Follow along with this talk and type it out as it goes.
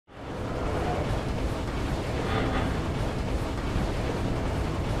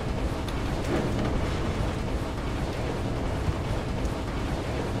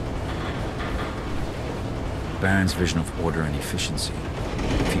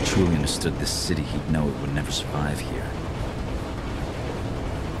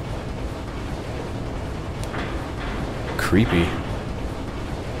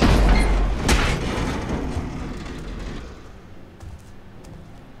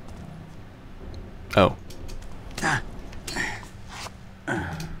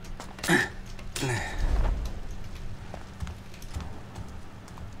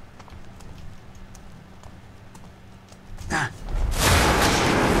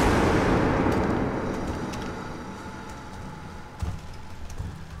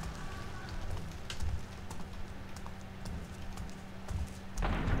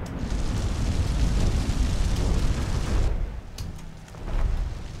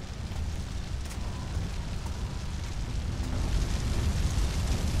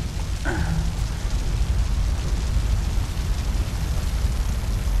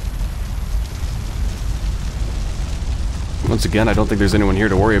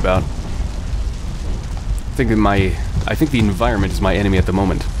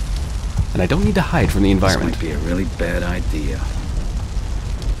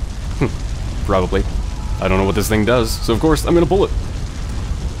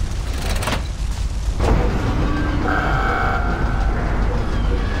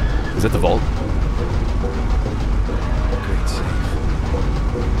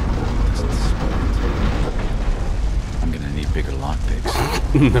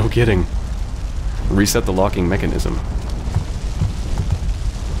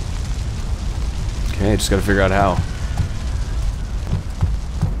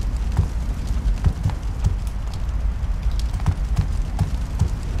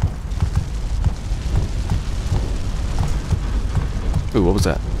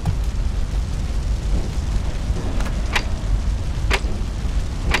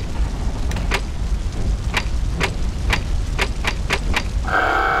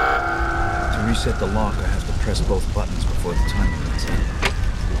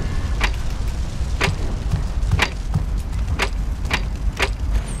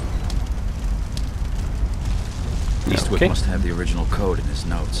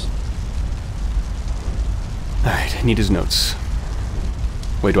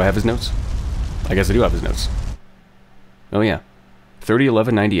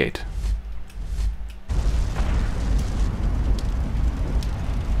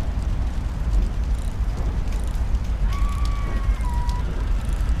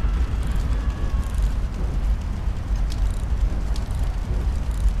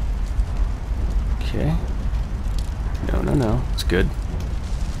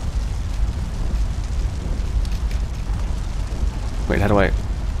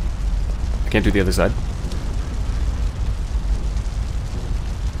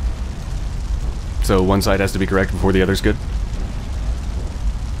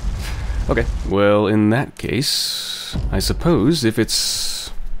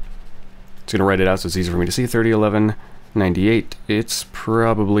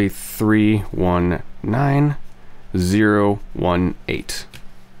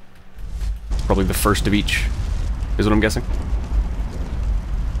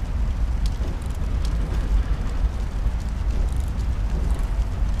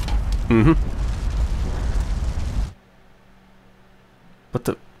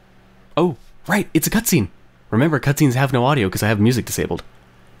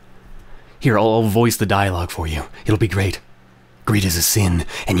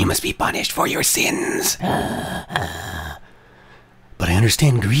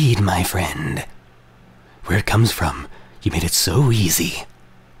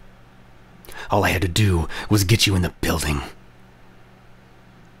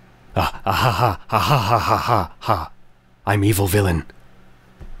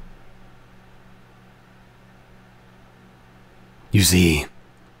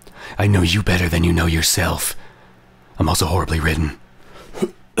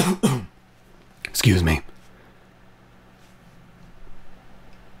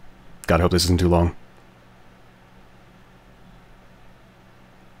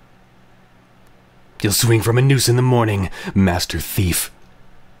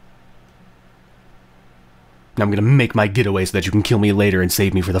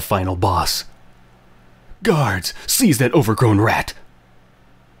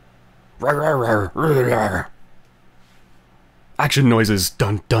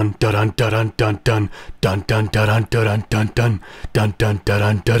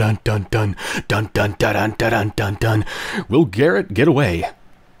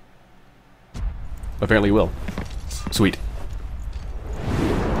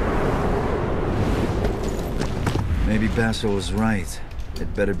Maybe Basso was right.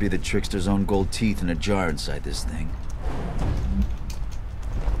 It better be the trickster's own gold teeth in a jar inside this thing.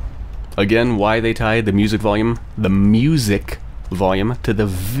 Again, why they tied the music volume to the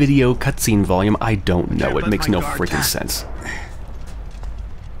video cutscene volume, I don't know. It makes no freaking sense.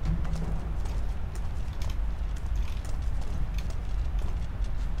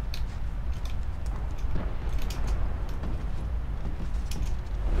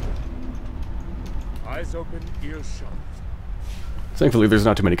 Eyes open, ears shut. Thankfully, there's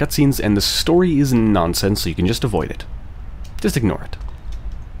not too many cutscenes, and the story is nonsense, so you can just avoid it. Just ignore it.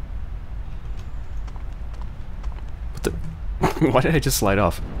 What the... Why did I just slide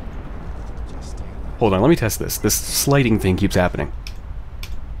off? Hold on, let me test this. This sliding thing keeps happening.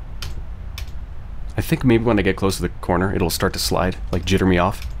 I think maybe when I get close to the corner, it'll start to slide, like jitter me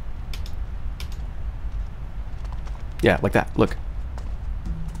off. Yeah, like that. Look.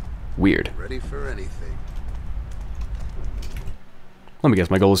 Weird. Ready for anything. Let me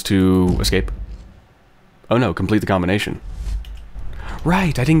guess, my goal is to escape. Oh no, complete the combination.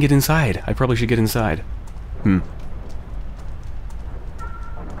 Right, I didn't get inside. I probably should get inside.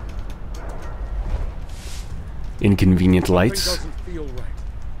 Inconvenient lights. Something doesn't feel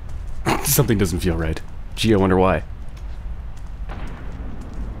right. Something doesn't feel right. Gee, I wonder why.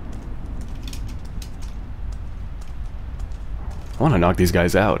 I want to knock these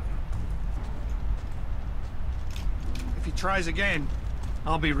guys out. If he tries again,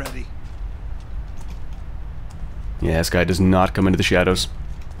 I'll be ready. Yeah, this guy does not come into the shadows.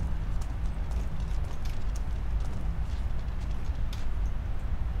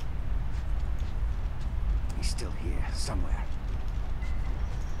 He's still here, somewhere.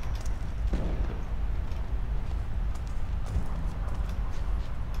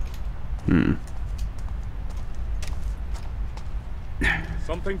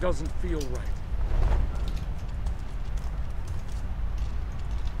 Something doesn't feel right.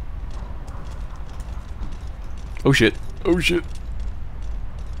 Oh shit. Oh shit.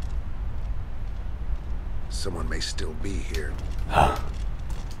 Someone may still be here.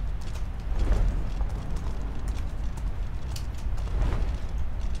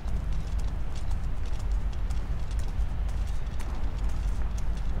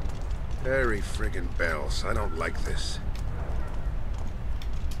 Harry friggin' bells. I don't like this.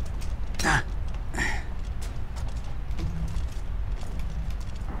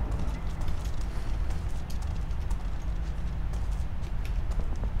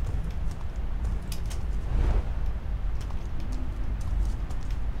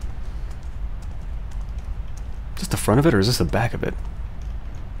 Is this the front of it or is this the back of it?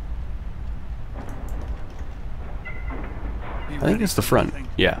 I think it's the front.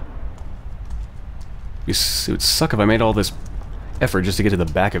 Yeah. It would suck if I made all this effort just to get to the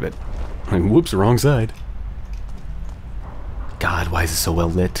back of it. Like, whoops, wrong side. God, why is it so well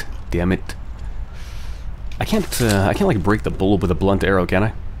lit? Damn it. I can't like break the bulb with a blunt arrow, can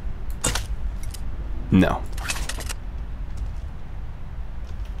I? No.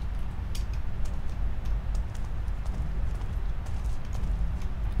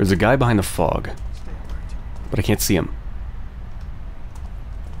 There's a guy behind the fog, but I can't see him.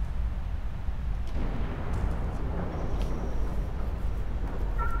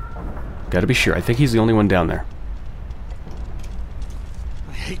 Gotta be sure. I think he's the only one down there.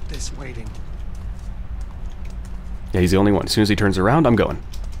 I hate this waiting. Yeah, he's the only one. As soon as he turns around, I'm going.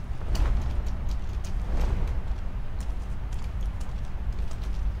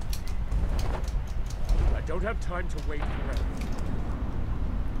 I don't have time to wait forever.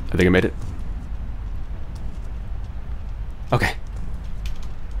 I think I made it. Okay.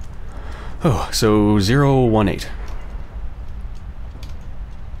 Oh, so 018.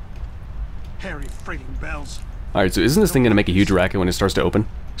 Harry friggin' bells. Alright, so isn't this thing going to make a huge racket when it starts to open?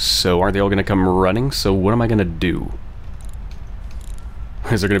 So aren't they all going to come running? So what am I going to do?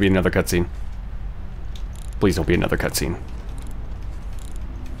 Is there going to be another cutscene? Please don't be another cutscene.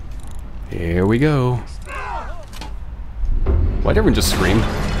 Here we go. Why'd everyone just scream?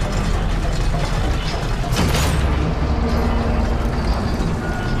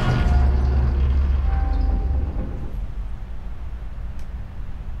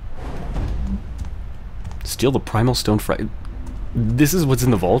 Steal the primal stone fragment. This is what's in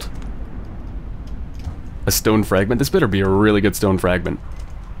the vault? A stone fragment? This better be a really good stone fragment.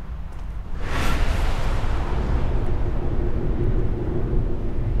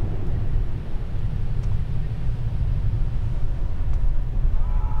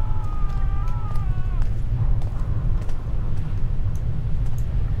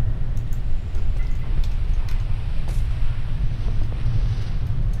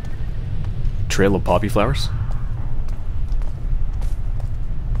 Trail of poppy flowers?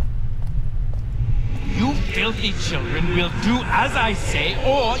 filthy children will do as I say,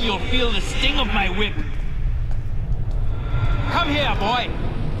 or you'll feel the sting of my whip. Come here, boy.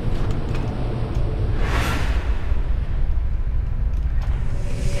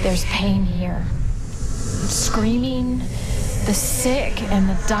 There's pain here. Screaming, the sick and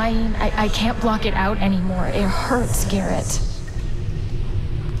the dying. I can't block it out anymore. It hurts, Garrett.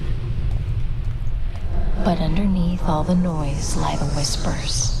 But underneath all the noise lie the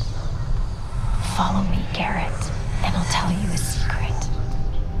whispers. Follow me, Garrett, and I'll tell you a secret.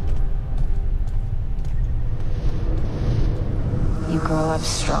 You grow up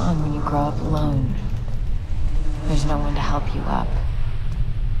strong when you grow up alone. There's no one to help you up.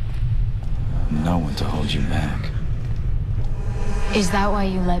 No one to hold you back. Is that why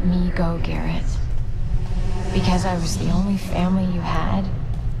you let me go, Garrett? Because I was the only family you had?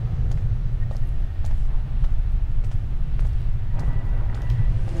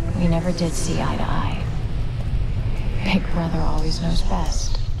 We never did see eye to eye. Big brother always knows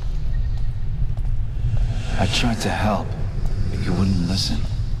best. I tried to help, but you wouldn't listen.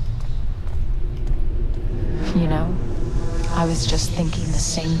 You know, I was just thinking the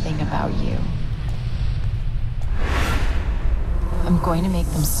same thing about you. I'm going to make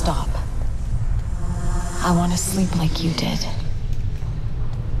them stop. I want to sleep like you did.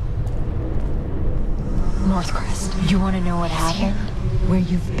 Northcrest, you want to know what happened? Where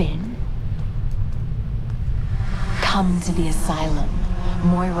you've been? Come to the asylum.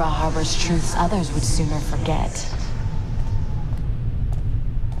 Moira harbors truths others would sooner forget.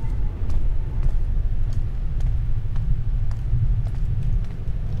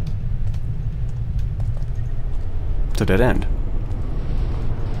 It's a dead end.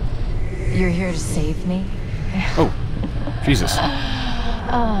 You're here to save me? Oh, Jesus.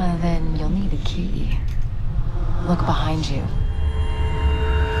 Then you'll need a key. Look behind you.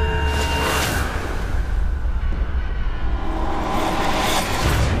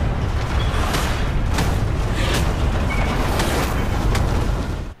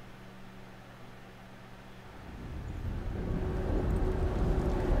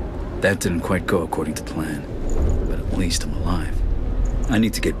 That didn't quite go according to plan, but at least I'm alive. I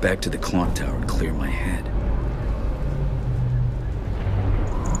need to get back to the clock tower and clear my head.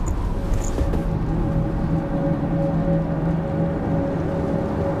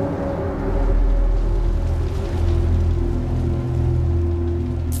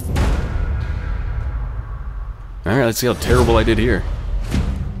 Alright, let's see how terrible I did here.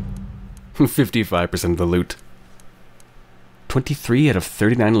 55% of the loot. 23 out of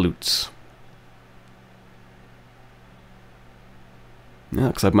 39 loots. Yeah,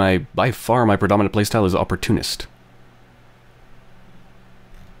 looks like by far my predominant playstyle is opportunist.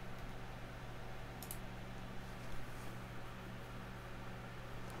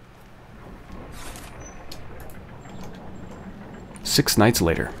 Six nights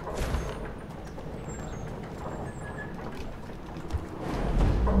later.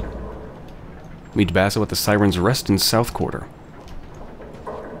 Meet Basso at the Siren's Rest in South Quarter.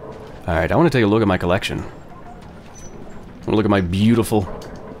 Alright, I want to take a look at my collection. I want to look at my beautiful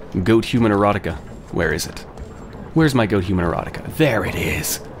goat human erotica. Where is it? Where's my goat human erotica? There it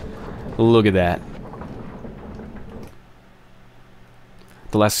is! Look at that.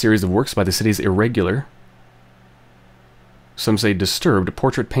 The last series of works by the city's irregular, some say disturbed,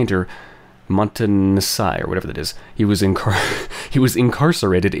 portrait painter Montanasai, or whatever that is. He was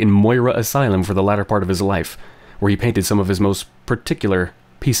incarcerated in Moira Asylum for the latter part of his life, where he painted some of his most particular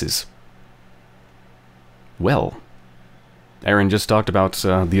pieces. Well, Aaron just talked about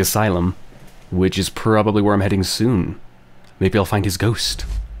the asylum, which is probably where I'm heading soon. Maybe I'll find his ghost.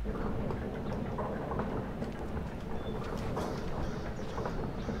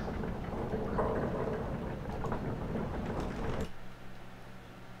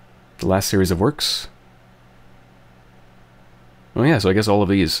 The last series of works. Oh yeah, so I guess all of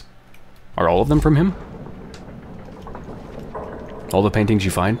these. Are all of them from him? All the paintings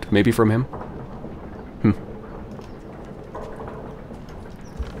you find, maybe from him?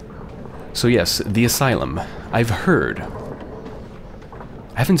 So yes, the asylum. I've heard.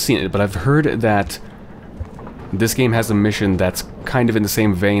 I haven't seen it, but I've heard that this game has a mission that's kind of in the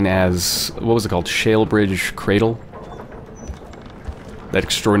same vein as, what was it called? Shalebridge Cradle? That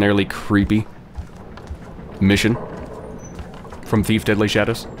extraordinarily creepy mission from Thief Deadly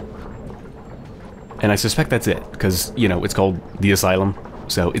Shadows. And I suspect that's it, because, you know, it's called The Asylum,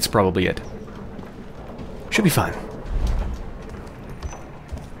 so it's probably it. Should be fun.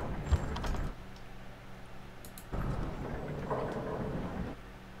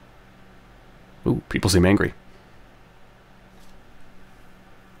 Ooh, people seem angry.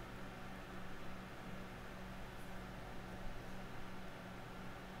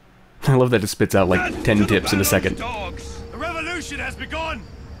 I love that it spits out like 10 tips in a second. Dogs! The revolution has begun!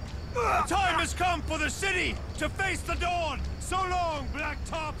 The time has come for the city to face the dawn! So long, Black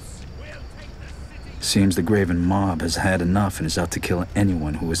Tops! We'll take the city! Seems the Graven mob has had enough and is out to kill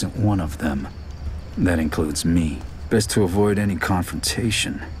anyone who isn't one of them. That includes me. Best to avoid any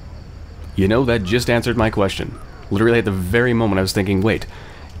confrontation. You know, that just answered my question. Literally at the very moment I was thinking, wait,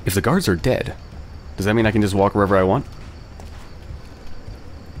 if the guards are dead, does that mean I can just walk wherever I want?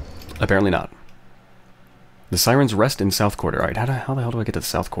 Apparently not. The sirens rest in South Quarter. Alright, how the hell do I get to the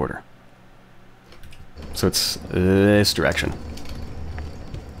South Quarter? So it's this direction.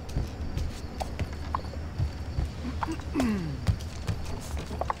 I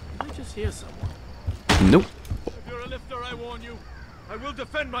just hear someone. Nope. If you're a lifter, I warn you. I will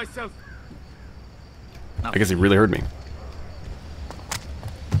defend myself. I guess he really heard me.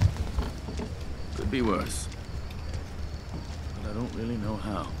 Could be worse. But I don't really know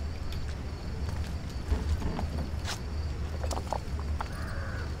how.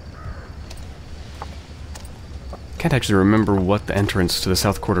 Can't actually remember what the entrance to the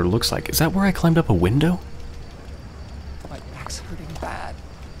South Quarter looks like. Is that where I climbed up a window? My back's hurting bad.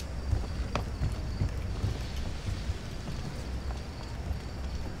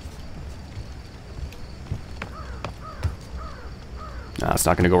 Nah, it's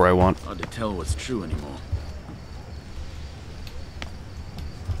not gonna go where I want. Hard to tell what's true anymore.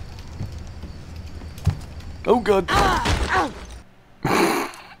 Oh god.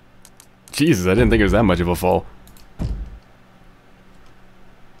 Jesus, I didn't think it was that much of a fall.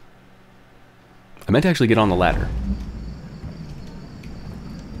 I meant to actually get on the ladder.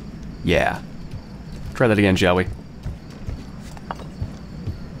 Yeah. Try that again, shall we?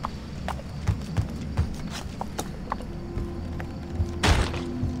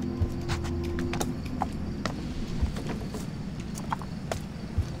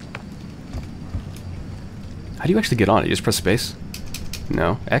 How do you actually get on it? You just press space?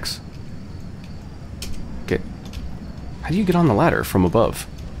 No? X? Okay. How do you get on the ladder from above?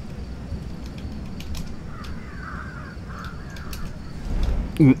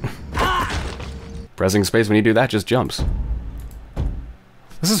 Pressing space when you do that just jumps.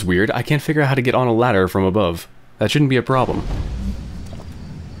 This is weird. I can't figure out how to get on a ladder from above. That shouldn't be a problem.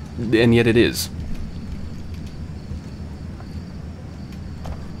 And yet it is.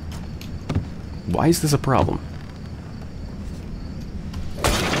 Why is this a problem?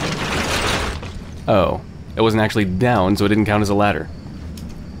 Oh, it wasn't actually down, so it didn't count as a ladder.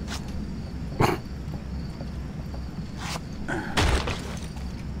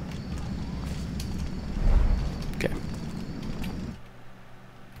 Okay.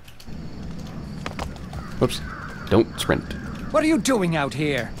 Whoops. Don't sprint. What are you doing out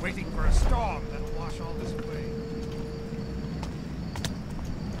here? Waiting for a storm that'll wash all this away.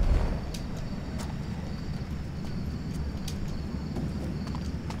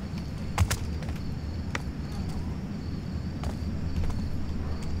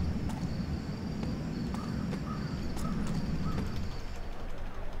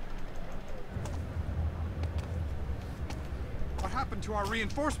 What happened to our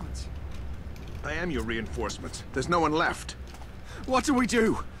reinforcements? I am your reinforcements. There's no one left. What do we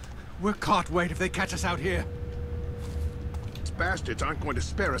do? We're caught, Wade, if they catch us out here. These bastards aren't going to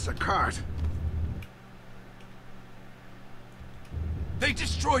spare us a cart. They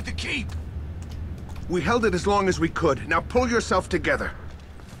destroyed the keep! We held it as long as we could. Now pull yourself together.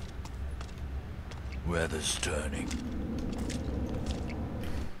 Weather's turning.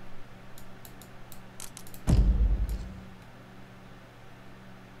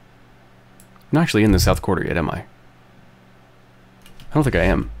 I'm not actually in the South Quarter yet, am I? I don't think I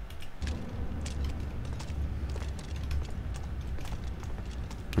am.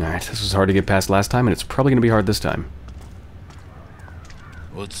 Alright, this was hard to get past last time, and it's probably going to be hard this time.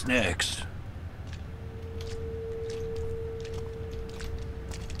 What's next?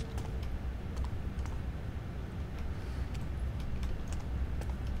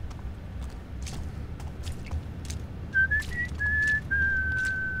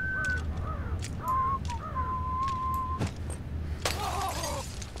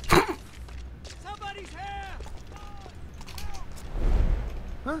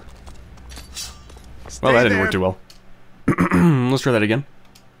 Well, that didn't work too well. Let's try that again.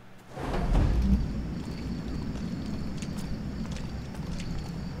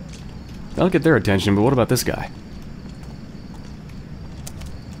 I'll get their attention, but what about this guy?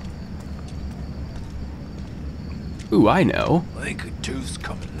 Ooh, I know. I think a tooth's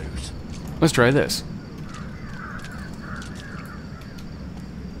coming loose. Let's try this.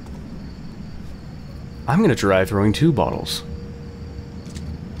 I'm gonna try throwing 2 bottles.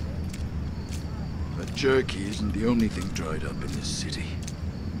 jerky isn't the only thing dried up in this city.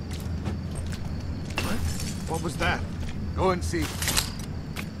 What was that? Go and see.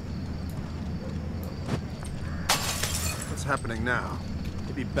 What's happening now?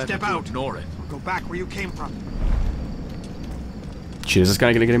 It'd be better Step to out. ignore it. Go back where you came from. Shit, is this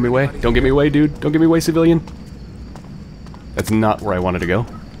guy gonna get in my way? Don't get me away, dude. Don't get me away, civilian. That's not where I wanted to go.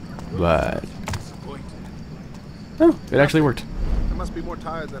 But... oh, it actually worked. I must be more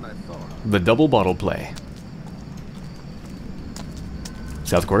tired than I thought. The double bottle play.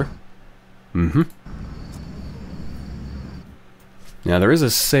 South Quarter? Mm-hmm. Now, there is a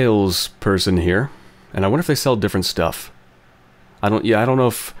salesperson here, and I wonder if they sell different stuff. I don't know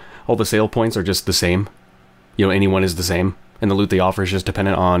if all the sale points are just the same. You know, anyone is the same, and the loot they offer is just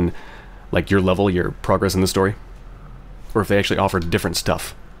dependent on, like, your level, your progress in the story. Or if they actually offer different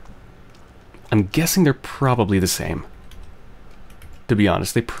stuff. I'm guessing they're probably the same. To be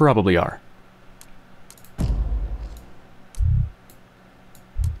honest, they probably are.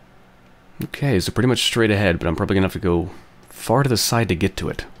 Okay, so pretty much straight ahead, but I'm probably gonna have to go far to the side to get to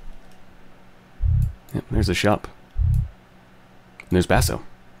it. Yep, there's the shop. And there's Basso.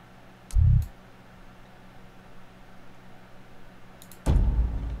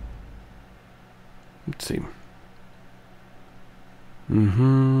 Let's see.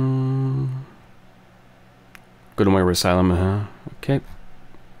 Go to my asylum, okay. I'm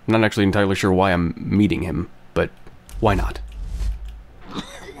not actually entirely sure why I'm meeting him, but why not?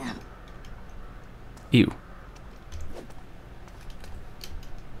 Ew.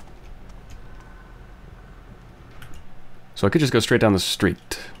 So I could just go straight down the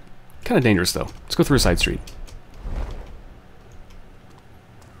street. Kind of dangerous, though. Let's go through a side street.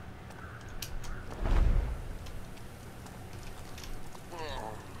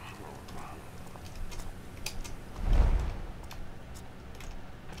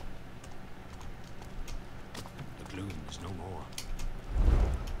 The gloom is no more.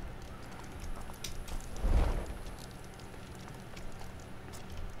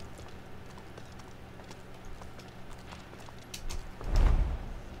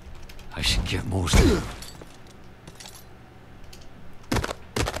 I should get most of it.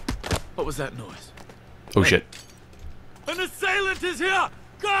 What was that noise? Oh shit. An assailant is here!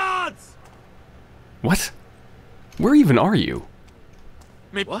 Guards! What? Where even are you?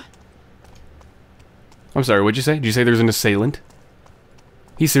 What? I'm sorry, what'd you say? Did you say there's an assailant?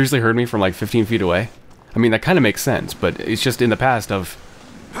 He seriously heard me from like 15 feet away? I mean, that kind of makes sense, but it's just in the past of...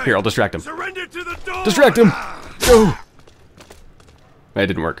 Here, I'll distract him. Surrender to the door! Distract him! Go! That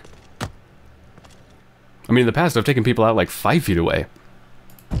didn't work. I mean, in the past, I've taken people out like 5 feet away.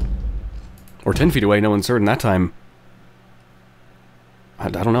 Or 10 feet away, no one's certain that time. I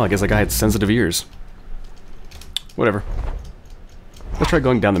don't know, I guess that guy had sensitive ears. Whatever. Let's try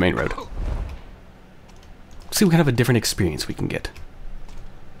going down the main road. See what kind of a different experience we can get.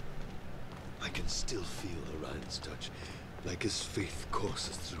 I can still feel Orion's touch, like his faith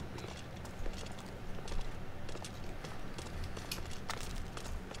courses through me.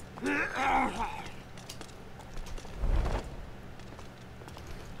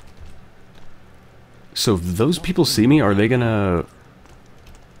 So if those people see me, are they gonna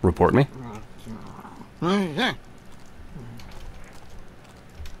report me?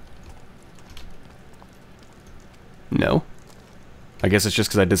 No. I guess it's just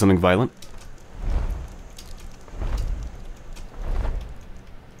because I did something violent.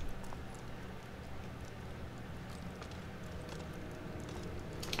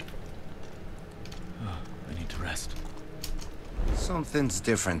 I need to rest. Something's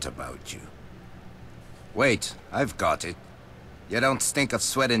different about you. Wait, I've got it. You don't stink of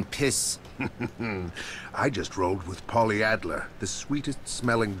sweat and piss. I just rolled with Polly Adler, the sweetest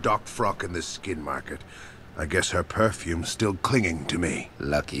smelling dock frock in the skin market. I guess her perfume's still clinging to me.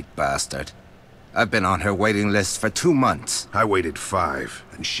 Lucky bastard. I've been on her waiting list for 2 months. I waited 5,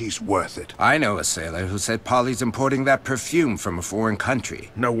 and she's worth it. I know a sailor who said Polly's importing that perfume from a foreign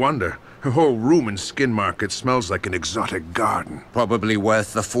country. No wonder. Her whole room in Skin Market smells like an exotic garden. Probably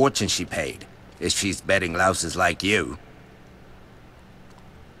worth the fortune she paid, if she's betting louses like you.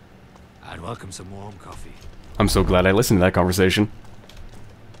 I'd welcome some warm coffee. I'm so glad I listened to that conversation.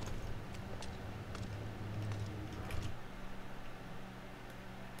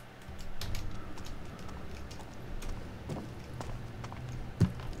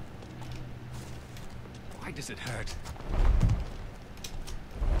 Why does it hurt?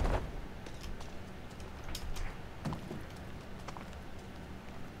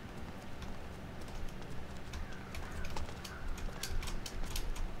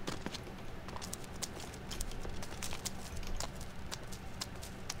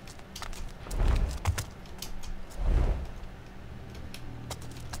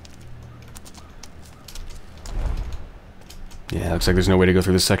 Yeah, looks like there's no way to go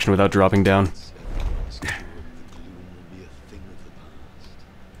through this section without dropping down.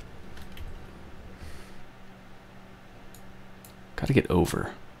 Gotta get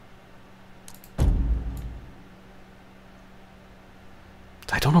over.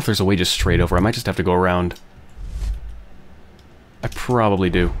 I don't know if there's a way just straight over. I might just have to go around. I probably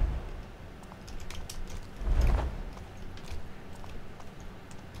do.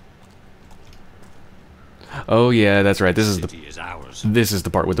 Oh yeah, that's right. This is the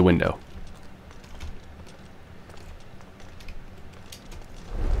part with the window.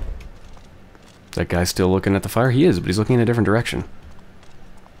 That guy's still looking at the fire? He is, but he's looking in a different direction.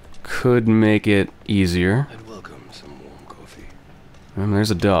 Could make it easier. I'd welcome some warm coffee.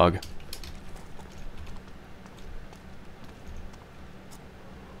 There's a dog.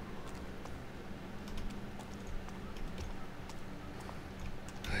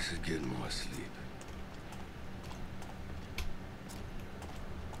 I should get more sleep.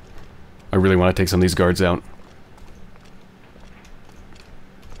 I really want to take some of these guards out.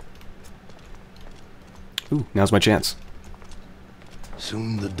 Ooh, now's my chance.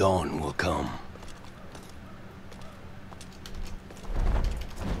 Soon the dawn will come.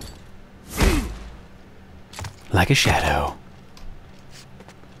 Like a shadow.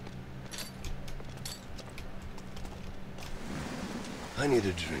 I need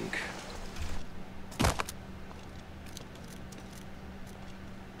a drink.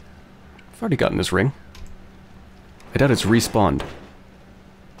 I've already gotten this ring. I doubt it's respawned.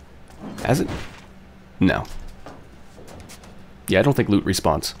 Has it? No. Yeah, I don't think loot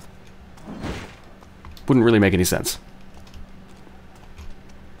respawns. Wouldn't really make any sense.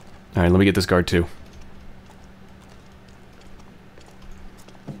 Alright, let me get this guard too.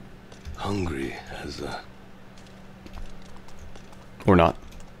 Hungry as a... Or not.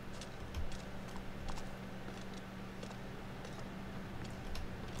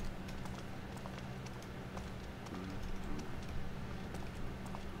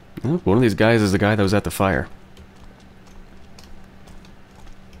 Well, one of these guys is the guy that was at the fire.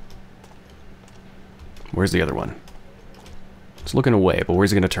 Where's the other one? It's looking away, but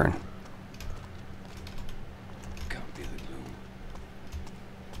where's he gonna turn? Can't be the gloom.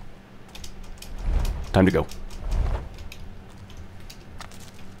 Time to go.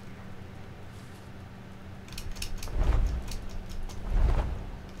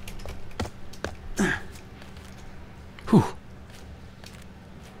 Whew.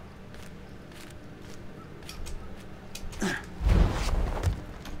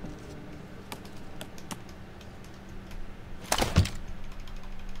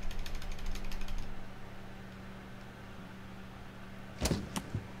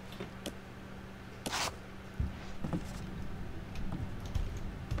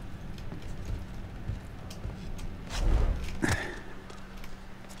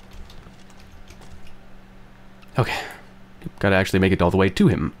 Okay. Gotta actually make it all the way to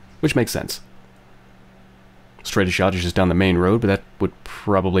him, which makes sense. Straightest shot is just down the main road, but that would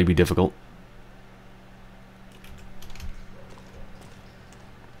probably be difficult.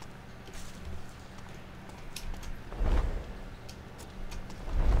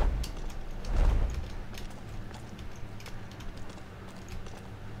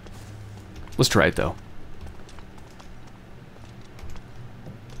 Let's try it, though.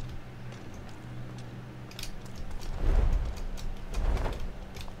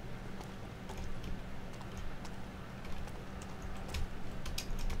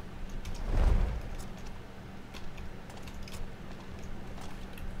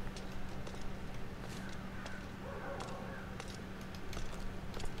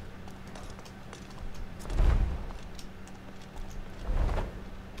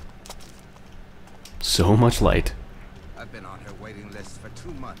 So much light. I've been on her waiting list for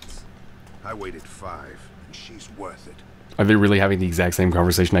 2 months. I waited 5, and she's worth it. Are they really having the exact same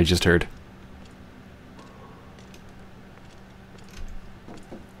conversation I just heard?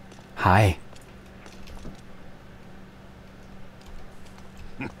 Hi.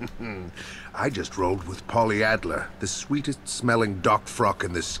 I just rolled with Polly Adler, the sweetest smelling dock frock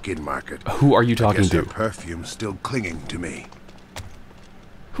in the skin market. Who are you talking I guess to? her perfume's still clinging to me.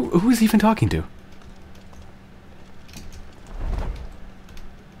 Who is he even talking to?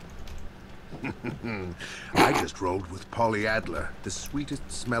 I just rolled with Polly Adler, the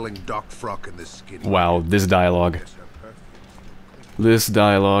sweetest smelling dock frock in the skin. Wow, this dialogue. This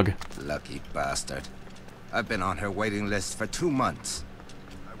dialogue. Lucky bastard. I've been on her waiting list for 2 months.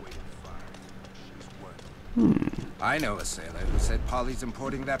 I know a sailor who said Polly's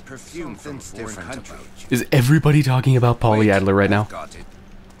importing that perfume from a foreign country. Is everybody talking about Polly Adler right now? Got it.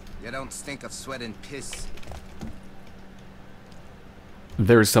 You don't stink of sweat and piss.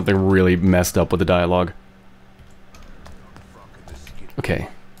 There's something really messed up with the dialogue. Okay.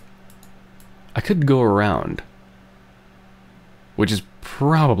 I could go around, which is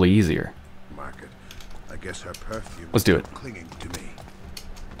probably easier. Market. I guess her perfume Let's do is it. still clinging to me.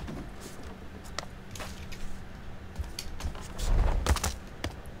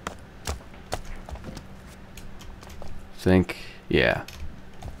 Think, yeah.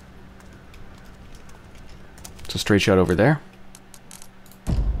 It's a straight shot over there.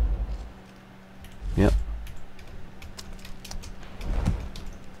 Yep.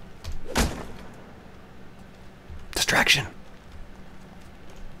 Distraction.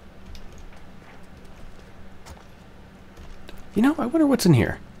 You know, I wonder what's in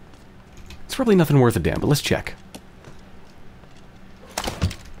here. It's probably nothing worth a damn, but let's check.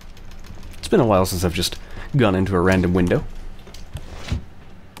 It's been a while since I've just gone into a random window.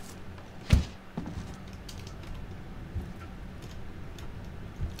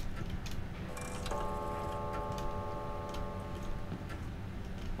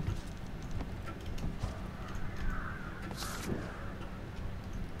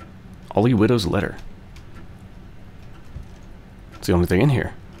 Ollie Widow's letter. It's the only thing in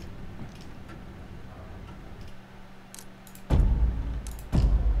here.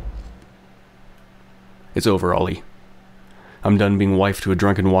 It's over, Ollie. I'm done being wife to a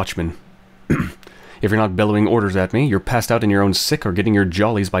drunken watchman. If you're not bellowing orders at me, you're passed out in your own sick or getting your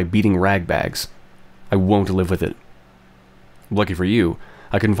jollies by beating ragbags. I won't live with it. Lucky for you,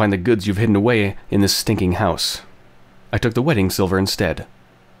 I couldn't find the goods you've hidden away in this stinking house. I took the wedding silver instead.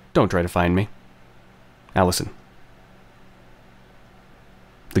 Don't try to find me. Allison.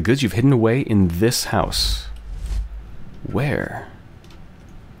 The goods you've hidden away in this house. Where?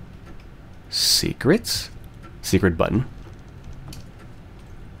 Secrets? Secret button.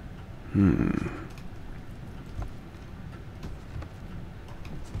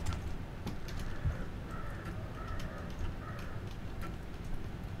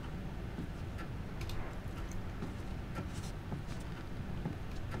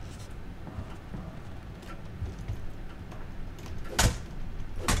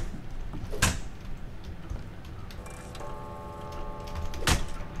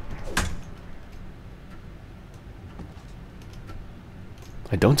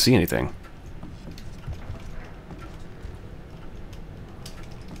 I don't see anything.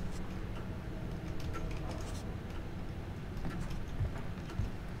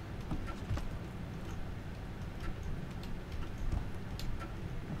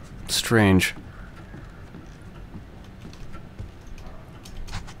 Strange.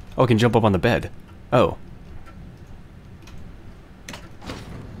 Oh, I can jump up on the bed. Oh.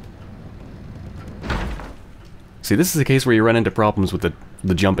 See, this is a case where you run into problems with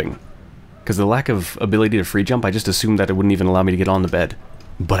the jumping. Because the lack of ability to free jump, I just assumed that it wouldn't even allow me to get on the bed.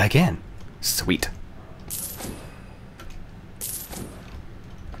 But I can. Sweet.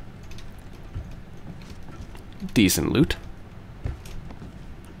 Decent loot.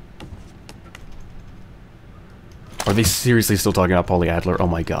 Are they seriously still talking about Polly Adler? Oh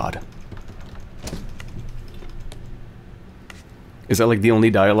my god. Is that like the only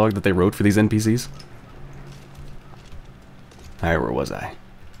dialogue that they wrote for these NPCs? Alright, where was I?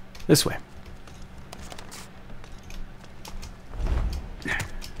 This way.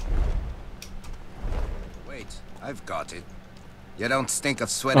 Wait, I've got it. You don't stink of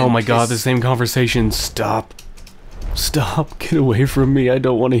sweat. Oh and my god, the piss. same conversation. Stop. Stop. Get away from me. I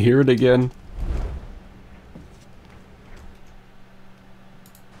don't want to hear it again.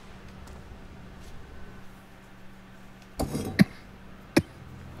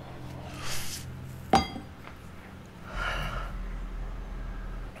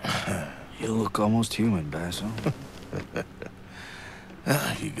 You look almost human, Basil.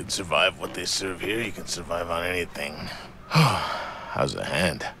 You can survive what they serve here, you can survive on anything. How's the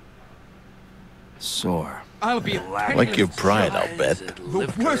hand? Sore. I'll be Like your pride, I'll bet.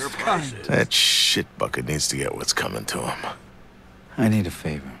 the worst kind. That shit bucket needs to get what's coming to him. I need a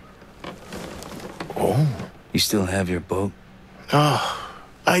favor. Oh? You still have your boat? Oh,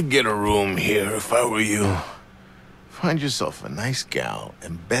 I'd get a room here if I were you. Find yourself a nice gal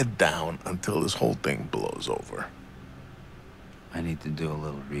and bed down until this whole thing blows over. I need to do a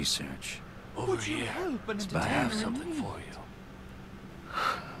little research. Over here. I have something for you.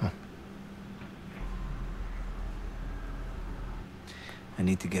 I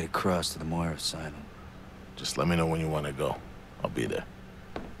need to get across to the Moira Asylum. Just let me know when you want to go. I'll be there.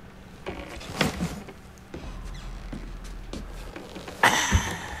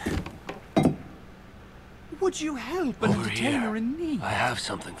 Would you help an Over entertainer here. in need? I have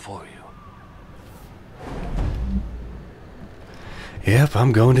something for you. Yep,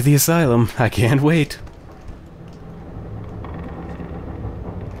 I'm going to the asylum. I can't wait.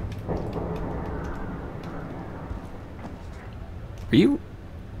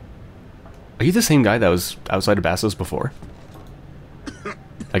 Are you the same guy that was outside of Basso's before?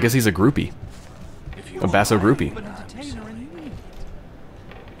 I guess he's a groupie. A Basso groupie.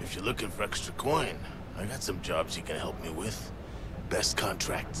 If you're looking for extra coin, I got some jobs you can help me with. Best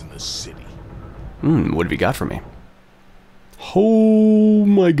contracts in the city. What have you got for me? Oh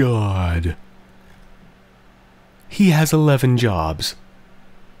my god. He has 11 jobs.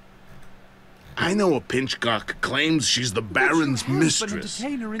 I know a pinchcock claims she's the Baron's mistress.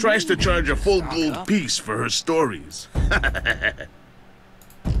 Tries to charge a full gold piece for her stories.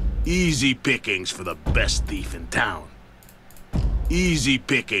 Easy pickings for the best thief in town. Easy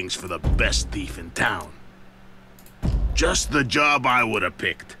pickings for the best thief in town. Just the job I would have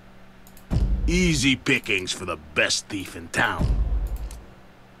picked. Easy pickings for the best thief in town.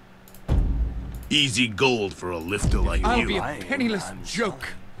 Easy gold for a lifter like I'll you. be a penniless joke.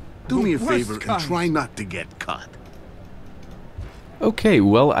 Do me a The favor worst and kind. try not to get caught. Okay,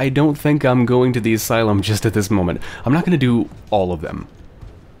 well, I don't think I'm going to the asylum just at this moment. I'm not going to do all of them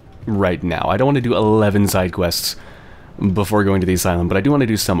right now. I don't want to do 11 side quests before going to the asylum, but I do want to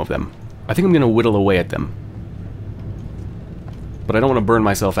do some of them. I think I'm going to whittle away at them. But I don't want to burn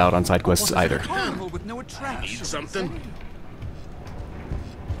myself out on side quests either. With no attraction. Need something?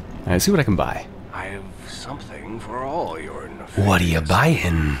 Alright, see what I can buy. I have something for all your What are you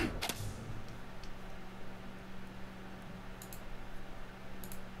buying?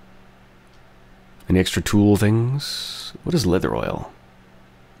 Any extra tool things? What is leather oil?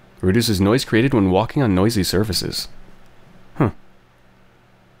 Reduces noise created when walking on noisy surfaces. Huh.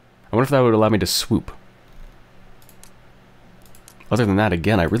 I wonder if that would allow me to swoop. Other than that,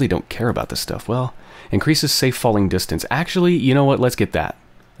 again, I really don't care about this stuff. Well, increases safe falling distance. Actually, you know what? Let's get that.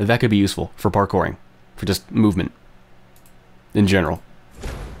 That could be useful for parkouring. For just movement. In general.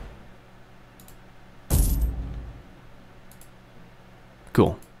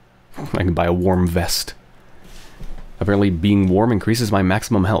 Cool. I can buy a warm vest. Apparently being warm increases my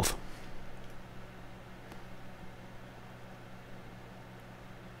maximum health.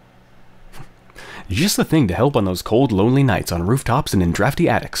 Just the thing to help on those cold, lonely nights on rooftops and in drafty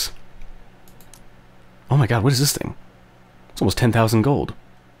attics. Oh my god, what is this thing? It's almost 10,000 gold.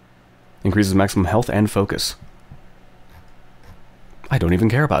 Increases maximum health and focus. I don't even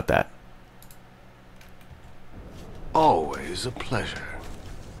care about that. Always a pleasure.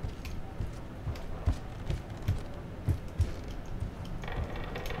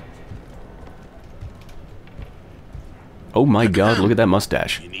 Oh my god, look at that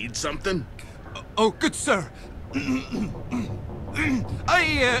mustache. You need something? Oh, good sir.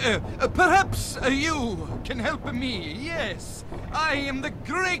 Perhaps you can help me. Yes, I am the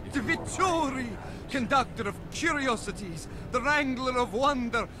great Vittori, conductor of curiosities, the wrangler of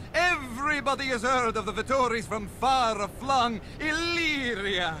wonder. Everybody has heard of the Vittoris from far-flung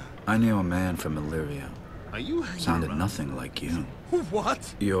Illyria. I knew a man from Illyria. Are you hanging Sounded around? nothing like you.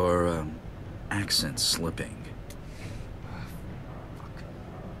 What? Your, accent slipping.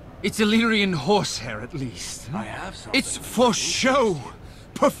 It's Illyrian horsehair, at least. I have something. It's for show.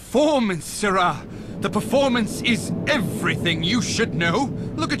 Performance, sirrah. The performance is everything you should know.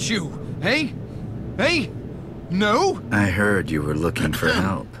 Look at you. Hey? Hey? No? I heard you were looking for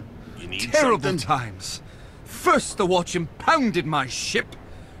help. You need Terrible something? times. First the watch impounded my ship.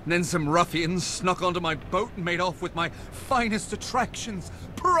 Then some ruffians snuck onto my boat and made off with my finest attractions.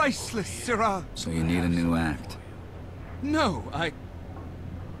 Priceless, sirrah. So you need a new act. No,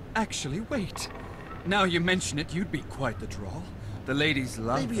 Actually, wait. Now you mention it, you'd be quite the draw. The ladies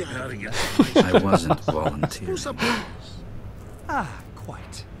love Maybe I ought to get I wasn't volunteering. Ah,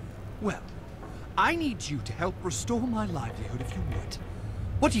 quite. Well, I need you to help restore my livelihood if you would.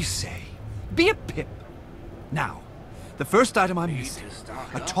 What do you say? Be a pip. Now, the first item I'm missing.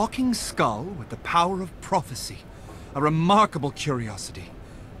 A talking skull with the power of prophecy. A remarkable curiosity.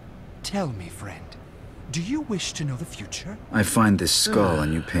 Tell me, friend, do you wish to know the future? I find this skull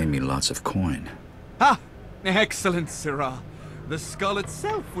and you pay me lots of coin. Ah, excellent, sirrah. The skull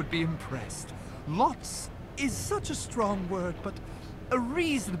itself would be impressed. Lots is such a strong word, but a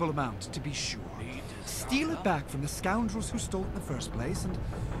reasonable amount to be sure. Steal it back from the scoundrels who stole it in the first place, and,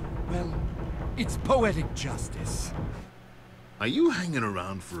 well, it's poetic justice. Are you hanging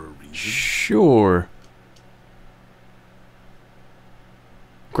around for a reason? Sure.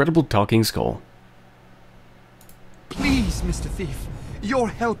 Incredible talking skull. Please, Mr. Thief, your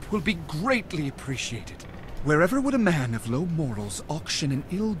help will be greatly appreciated. Wherever would a man of low morals auction an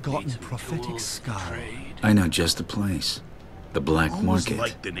ill-gotten prophetic skull? I know just the place. The black Always market.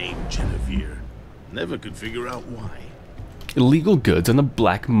 liked the name Genevieve. Never could figure out why. Illegal goods on the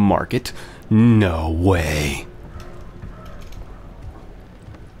black market? No way.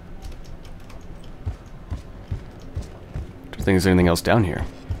 Don't think there's anything else down here.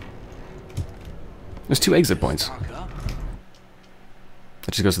 There's 2 exit points.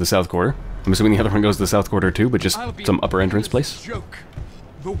 That just goes to the south quarter. I'm assuming the other one goes to the south quarter too, but just some upper entrance place. Joke.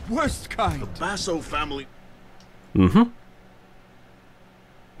 The worst kind. The Basso family Mm-hmm.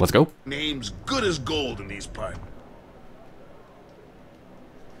 Let's go. name's good as gold in these parts.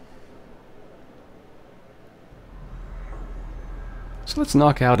 So let's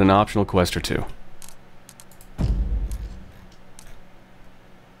knock out an optional quest or 2.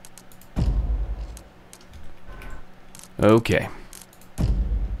 Okay.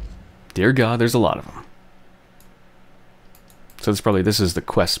 Dear God, there's a lot of them. So this is the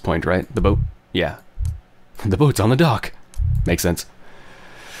quest point, right? The boat? Yeah. The boat's on the dock. Makes sense.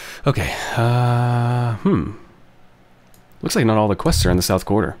 Okay, looks like not all the quests are in the south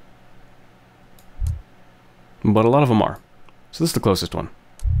quarter. But a lot of them are. So this is the closest one.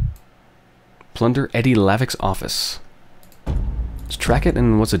 Plunder Eddie Lavick's office. Let's track it,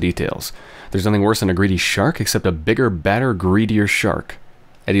 and what's the details? There's nothing worse than a greedy shark, except a bigger, badder, greedier shark.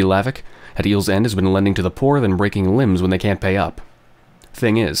 Eddie Lavick, at Eel's End, has been lending to the poor, then breaking limbs when they can't pay up.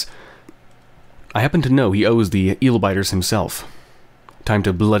 Thing is, I happen to know he owes the eel-biters himself. Time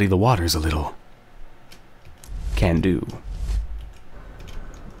to bloody the waters a little. Can do.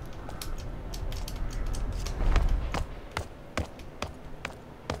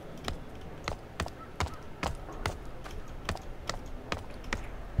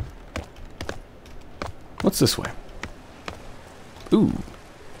 What's this way? Ooh.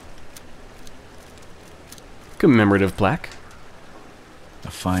 Commemorative plaque. A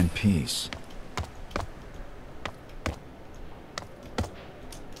fine piece.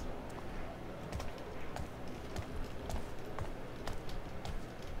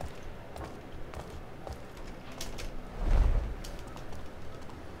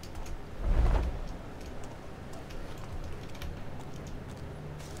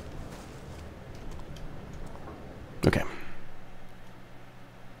 Okay.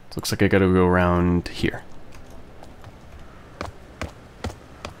 Looks like I gotta go around here.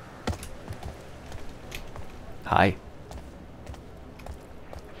 Hi.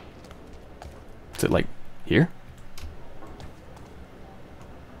 Is it like here?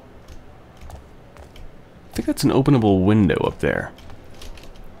 I think that's an openable window up there.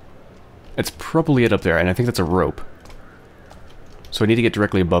 It's probably it up there, and I think that's a rope. So I need to get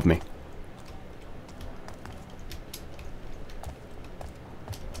directly above me.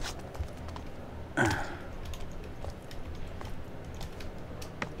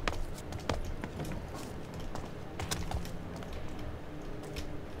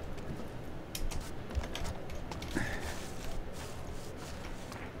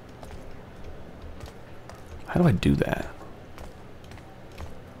 How do I do that?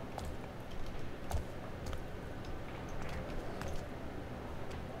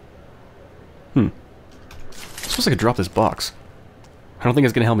 I suppose I could drop this box. I don't think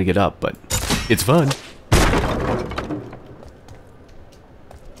it's gonna help me get up, but it's fun.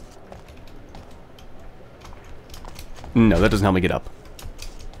 No, that doesn't help me get up.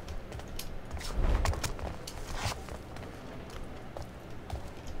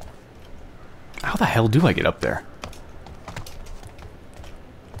 How the hell do I get up there?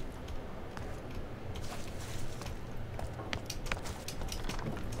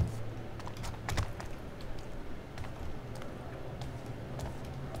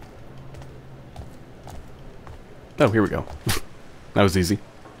 Oh, here we go. That was easy.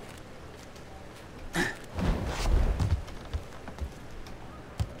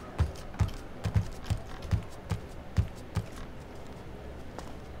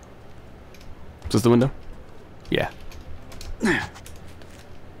 Is this the window? Yeah.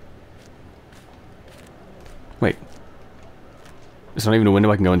 Wait. It's not even a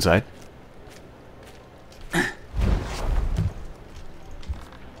window I can go inside?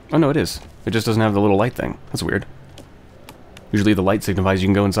 Oh no, it is. It just doesn't have the little light thing. That's weird. Usually the light signifies you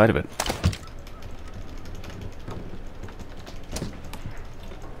can go inside of it.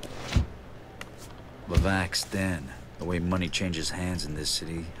 Levack's den. The way money changes hands in this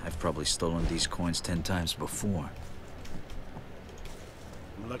city, I've probably stolen these coins 10 times before.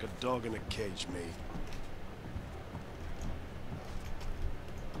 I'm like a dog in a cage, mate.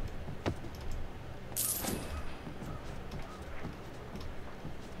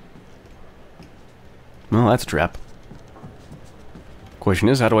 Well, that's a trap. Question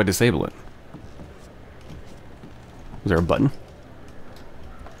is, how do I disable it? Is there a button?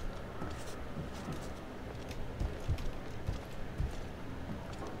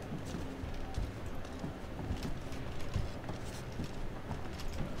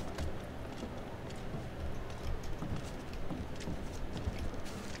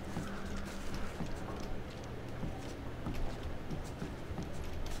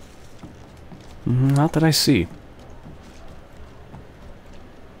 Not that I see.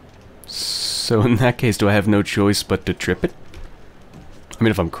 So in that case, do I have no choice but to trip it? I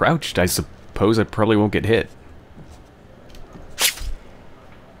mean, if I'm crouched, I suppose I probably won't get hit.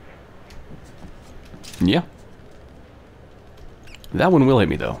 Yeah. That one will hit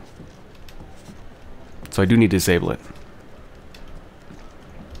me, though. So I do need to disable it.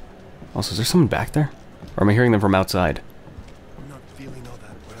 Also, is there someone back there? Or am I hearing them from outside? I'm not feeling all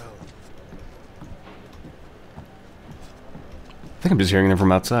that well. I think I'm just hearing them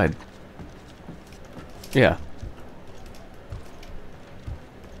from outside. Yeah.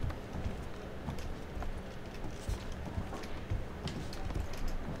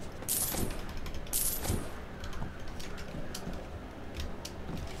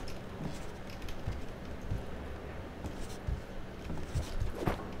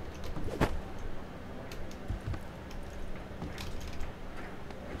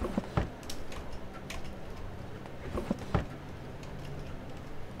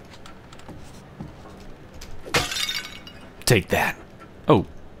 Take that. Oh.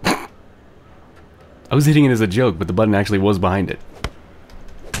 I was hitting it as a joke, but the button actually was behind it.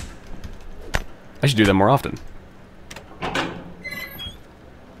 I should do that more often.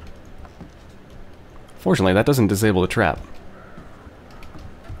 Fortunately, that doesn't disable the trap.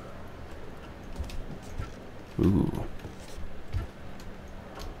 Ooh.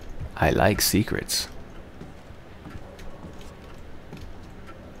 I like secrets.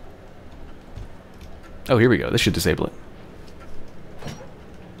 Oh, here we go. This should disable it.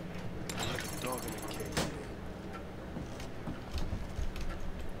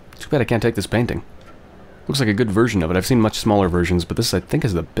 Too bad I can't take this painting. Looks like a good version of it. I've seen much smaller versions, but this I think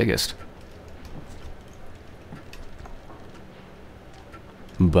is the biggest.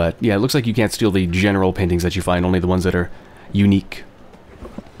 But yeah, it looks like you can't steal the general paintings that you find, only the ones that are unique.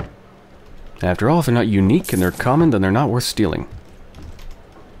 After all, if they're not unique and they're common, then they're not worth stealing.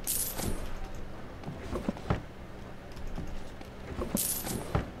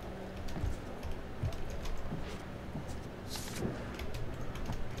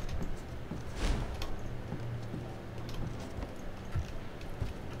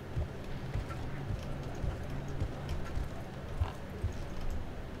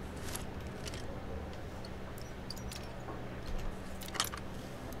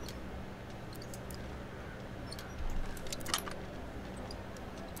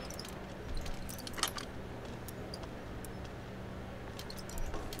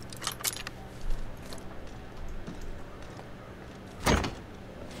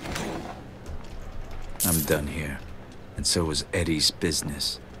 I'm done here. And so is Eddie's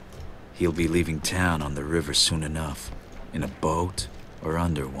business. He'll be leaving town on the river soon enough. In a boat or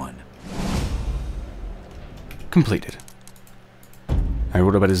under one. Completed. I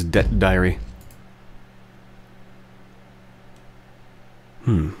wrote about his debt diary.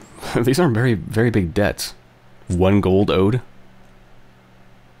 These aren't very, very big debts. 1 gold owed.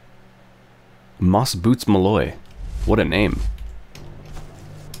 Moss Boots Malloy. What a name.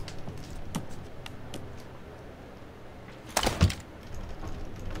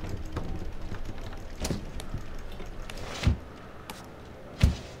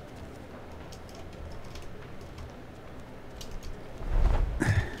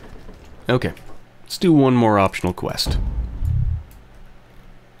 Okay, let's do one more optional quest.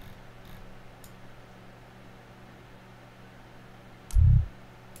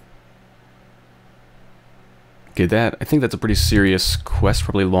 Okay, I think that's a pretty serious quest,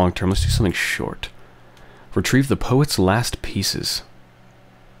 probably long term. Let's do something short. Retrieve the poet's last pieces.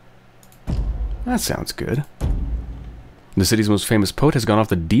 That sounds good. The city's most famous poet has gone off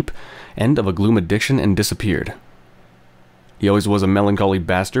the deep end of a gloom addiction and disappeared. He always was a melancholy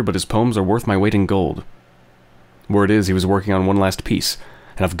bastard, but his poems are worth my weight in gold. Word is, he was working on one last piece,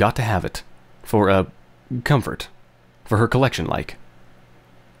 and I've got to have it. For, comfort. For her collection, like.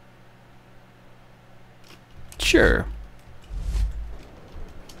 Sure.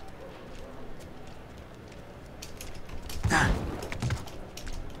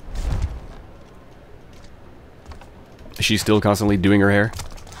 Is she still constantly doing her hair?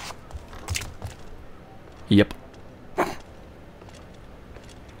 Yep.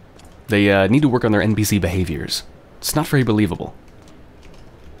 They need to work on their NPC behaviors. It's not very believable.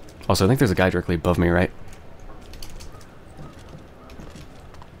 Also, I think there's a guy directly above me, right?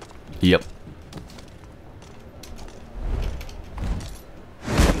 Yep.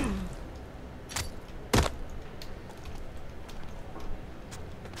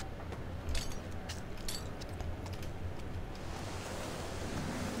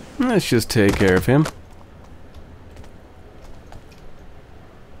 Let's just take care of him.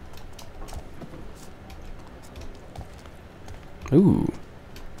 Ooh.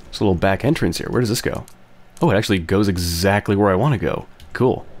 There's a little back entrance here. Where does this go? Oh, it actually goes exactly where I want to go.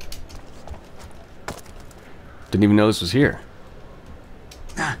 Cool. Didn't even know this was here.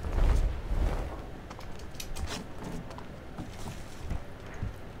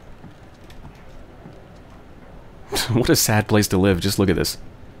 What a sad place to live. Just look at this.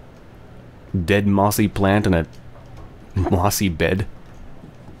 Dead mossy plant and a mossy bed.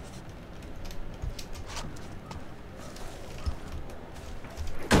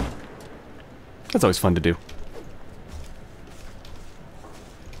 That's always fun to do.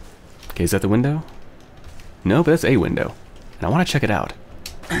 Okay, is that the window? No, but that's a window. And I want to check it out.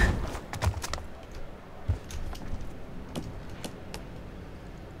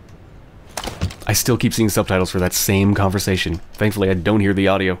 I still keep seeing subtitles for that same conversation. Thankfully, I don't hear the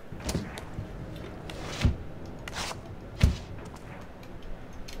audio.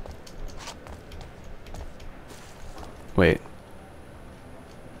 Wait.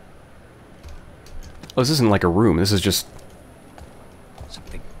 Oh, this isn't like a room. This is just...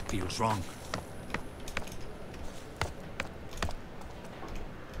 Something feels wrong.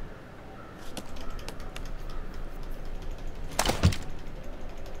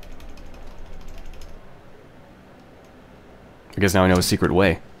 I guess now I know a secret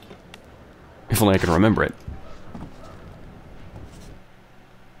way. If only I can remember it.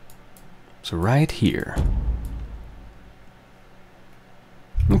 So right here.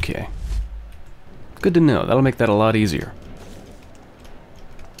 Okay. Good to know. That'll make that a lot easier.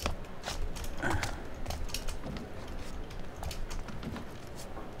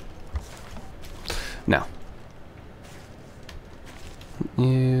 Now.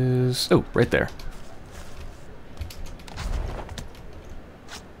 Is... oh, right there.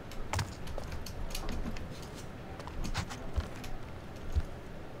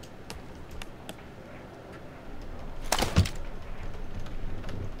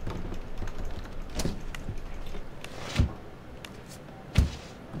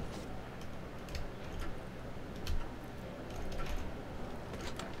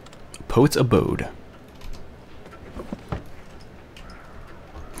 Poet's Abode.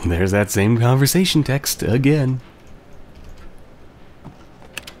 There's that same conversation text again.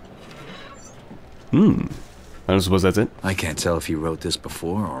 I don't suppose that's it. I can't tell if he wrote this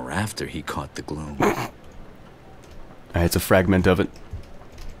before or after he caught the gloom. It's a fragment of it.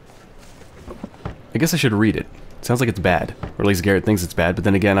 I guess I should read it. Sounds like it's bad. Or at least Garrett thinks it's bad, but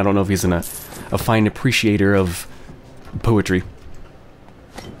then again, I don't know if he's a fine appreciator of poetry.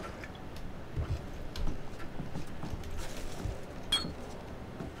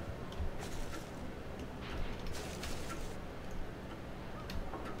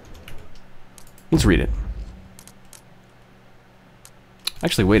 Let's read it.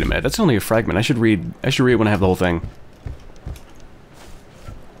 Actually, wait a minute. That's only a fragment. I should read it when I have the whole thing.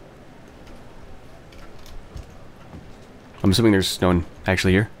 I'm assuming there's no one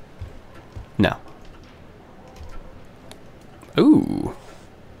actually here. No. Ooh.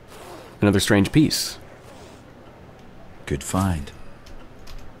 Another strange piece. Good find.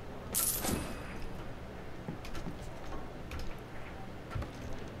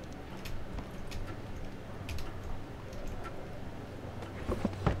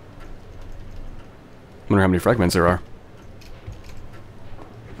 Wonder how many fragments there are.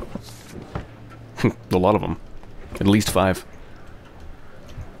 A lot of them. At least 5.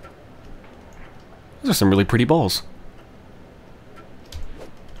 Those are some really pretty balls.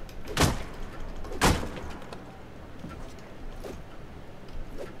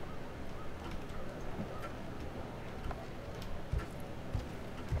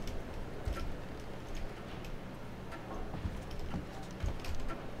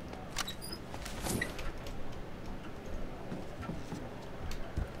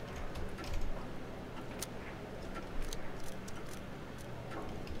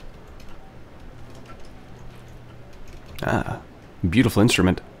 Ah, beautiful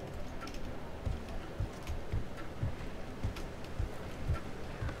instrument.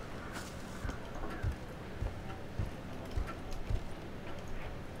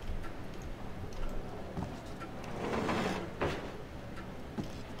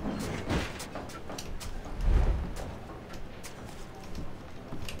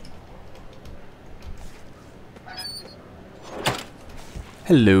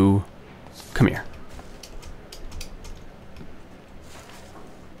 Hello. Come here.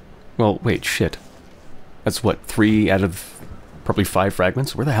 Well, wait, shit. That's what, 3 out of probably 5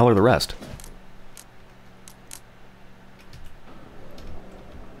 fragments? Where the hell are the rest?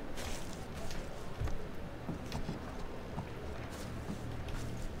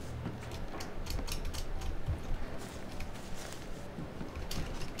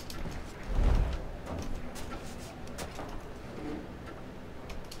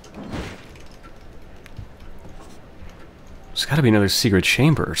 There's gotta be another secret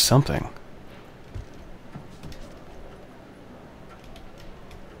chamber or something.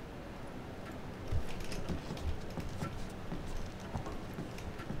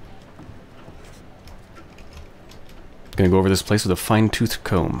 Gonna go over this place with a fine-toothed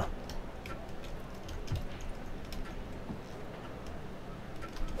comb.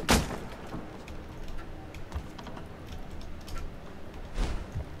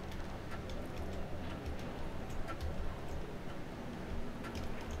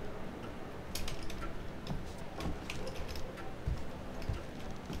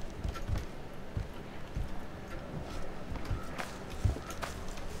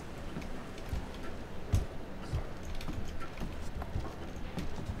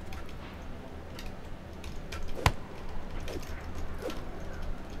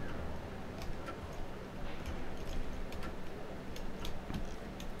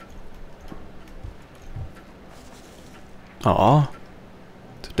 Aw,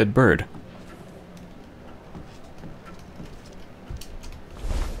 it's a dead bird.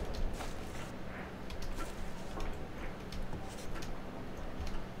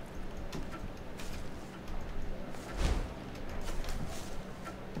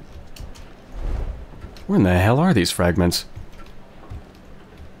 Where in the hell are these fragments?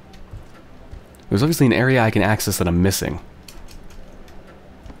 There's obviously an area I can access that I'm missing.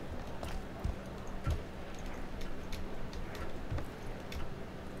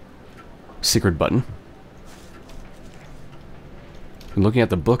 Secret button. And looking at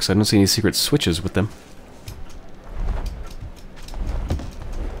the books, I don't see any secret switches with them.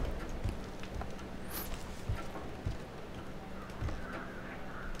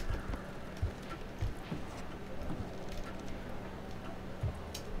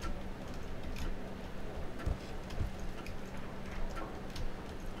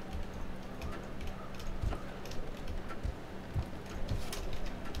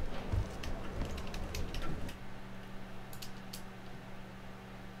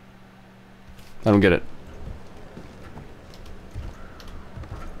 I don't get it.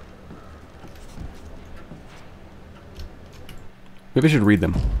 Maybe I should read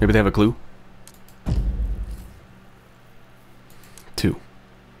them. Maybe they have a clue. 2.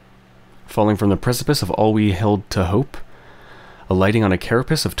 Falling from the precipice of all we held to hope. Alighting on a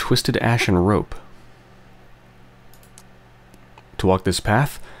carapace of twisted ashen rope. To walk this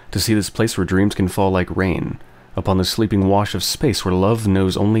path, to see this place where dreams can fall like rain, upon the sleeping wash of space where love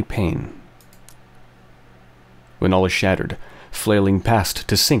knows only pain. When all is shattered, flailing past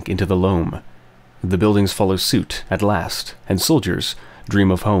to sink into the loam, the buildings follow suit at last, and soldiers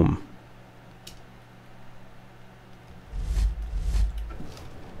dream of home.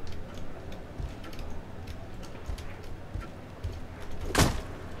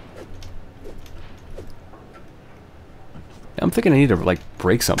 I'm thinking I need to, like,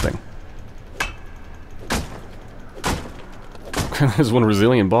 break something. There's one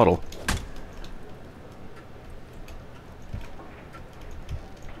resilient bottle.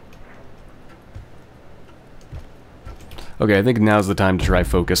 Okay, I think now's the time to try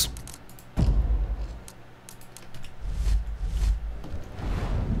focus.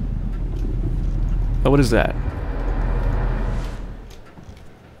 Oh, what is that?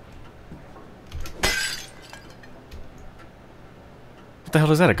 What the hell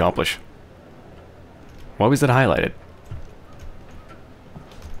does that accomplish? Why was that highlighted?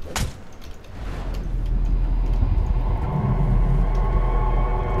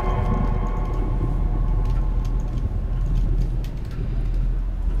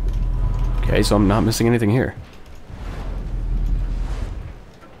 Okay, so I'm not missing anything here.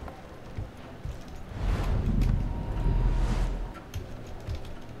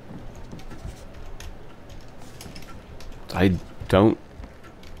 I don't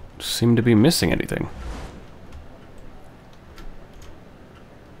seem to be missing anything.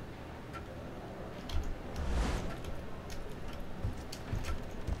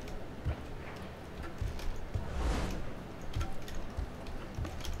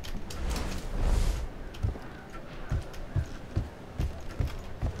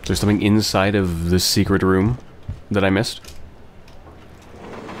 Is there something inside of the secret room that I missed?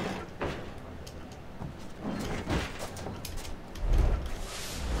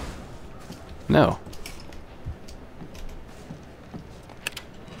 No.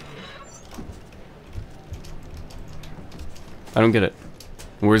 I don't get it.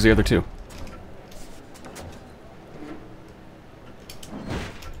 Where's the other two?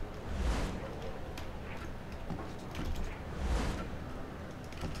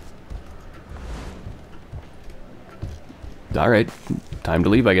 Alright, time to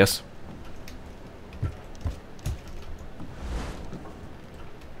leave, I guess.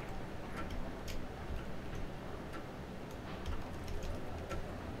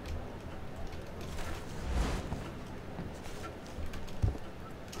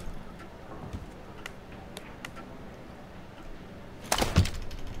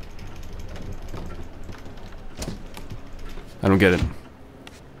 don't get it.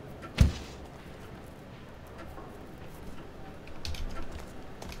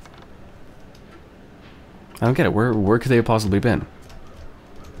 I don't get it. Where could they have possibly been?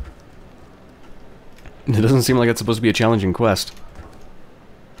 It doesn't seem like it's supposed to be a challenging quest.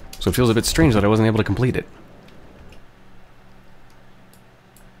 So it feels a bit strange that I wasn't able to complete it.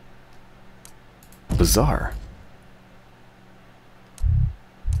 Bizarre.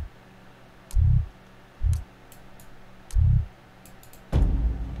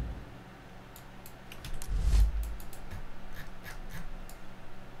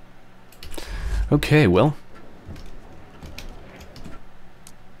 Okay, well.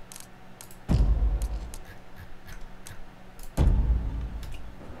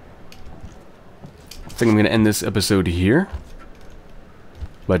 I think I'm going to end this episode here.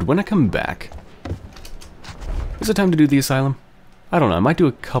 But when I come back... Is it time to do the asylum? I don't know, I might do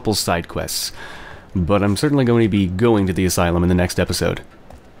a couple side quests. But I'm certainly going to be going to the asylum in the next episode.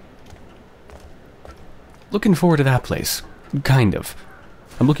 Looking forward to that place. Kind of.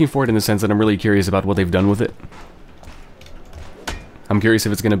 I'm looking forward in the sense that I'm really curious about what they've done with it. I'm curious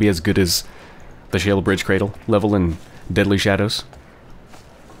if it's going to be as good as the Shale Bridge Cradle level in Deadly Shadows.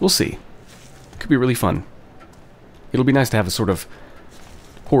 We'll see. Could be really fun. It'll be nice to have a sort of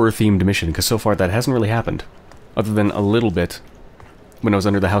horror-themed mission, because so far that hasn't really happened. Other than a little bit when I was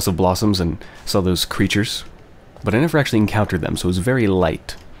under the House of Blossoms and saw those creatures. But I never actually encountered them, so it was very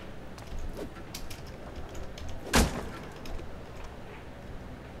light.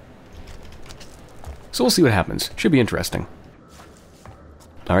 So we'll see what happens. Should be interesting.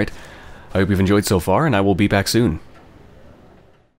 Alright, I hope you've enjoyed so far, and I will be back soon.